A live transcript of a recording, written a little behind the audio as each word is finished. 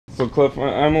So Cliff,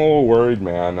 I'm a little worried,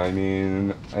 man. I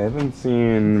mean, I haven't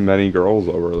seen many girls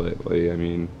over lately. I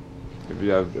mean, if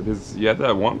you had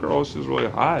that one girl, she was really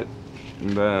hot,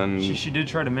 and then she did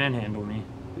try to manhandle me.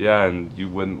 Yeah, and you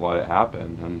wouldn't let it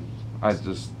happen, and I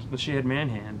just. But she had man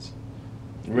hands.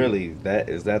 Really?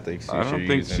 Is that the excuse? I don't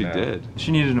think she did.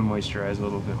 She needed to moisturize a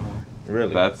little bit more.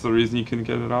 Really? That's the reason you couldn't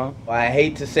get it off? Well, I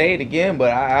hate to say it again,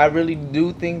 but I really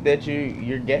do think that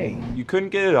you're gay. You couldn't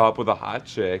get it up with a hot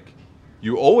chick.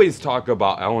 You always talk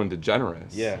about Ellen DeGeneres.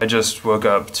 Yeah. I just woke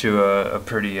up to a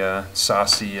pretty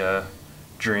saucy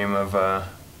dream of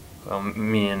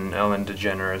me and Ellen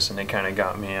DeGeneres, and it kind of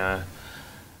got me a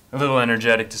little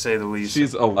energetic, to say the least.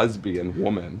 She's a lesbian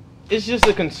woman. It's just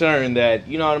a concern that,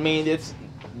 you know what I mean? It's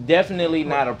definitely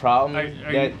not a problem.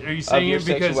 Are you saying it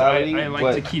because I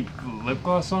like to keep lip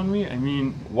gloss on me? I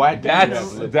mean, why?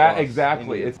 That's that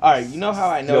exactly. It's all right. You know how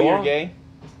I know you're gay?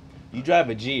 You drive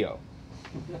a Geo.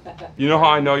 You know how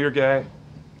I know you're gay?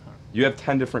 You have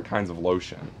 10 different kinds of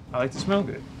lotion. I like to smell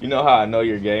good. You know how I know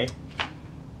you're gay?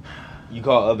 You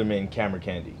call other men camera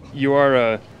candy. You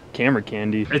are camera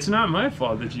candy. It's not my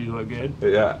fault that you look good.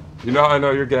 Yeah. You know how I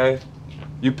know you're gay?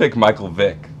 You pick Michael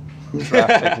Vick.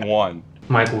 Traffic 1.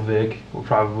 Michael Vick will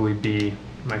probably be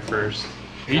my first.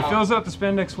 He fills out the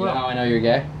spandex well. You know how I know you're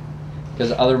gay?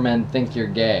 Because other men think you're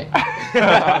gay.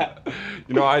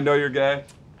 You know how I know you're gay?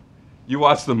 You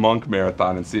watched the Monk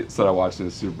marathon instead of watching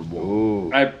the Super Bowl.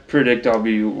 Ooh. I predict I'll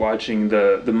be watching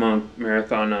the Monk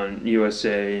marathon on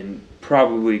USA and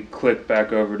probably click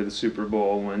back over to the Super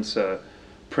Bowl once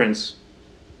Prince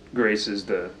graces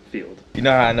the field. You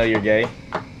know how I know you're gay?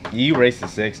 You erased the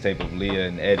sex tape of Leah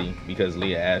and Eddie because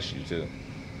Leah asked you to.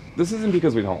 This isn't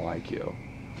because we don't like you.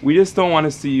 We just don't want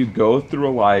to see you go through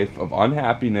a life of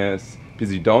unhappiness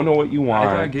because you don't know what you want.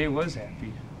 I thought Gay was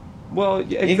happy. Well,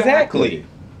 yeah, Exactly.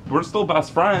 We're still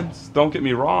best friends. Don't get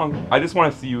me wrong. I just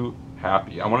want to see you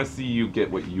happy. I want to see you get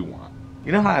what you want.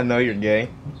 You know how I know you're gay?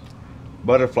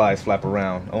 Butterflies flap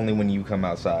around only when you come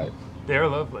outside. They're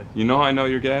lovely. You know how I know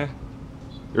you're gay?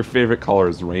 Your favorite color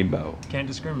is rainbow. Can't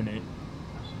discriminate.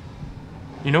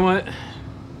 You know what?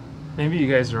 Maybe you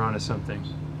guys are onto something.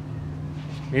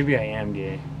 Maybe I am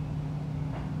gay.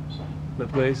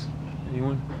 Lip glaze?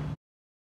 Anyone?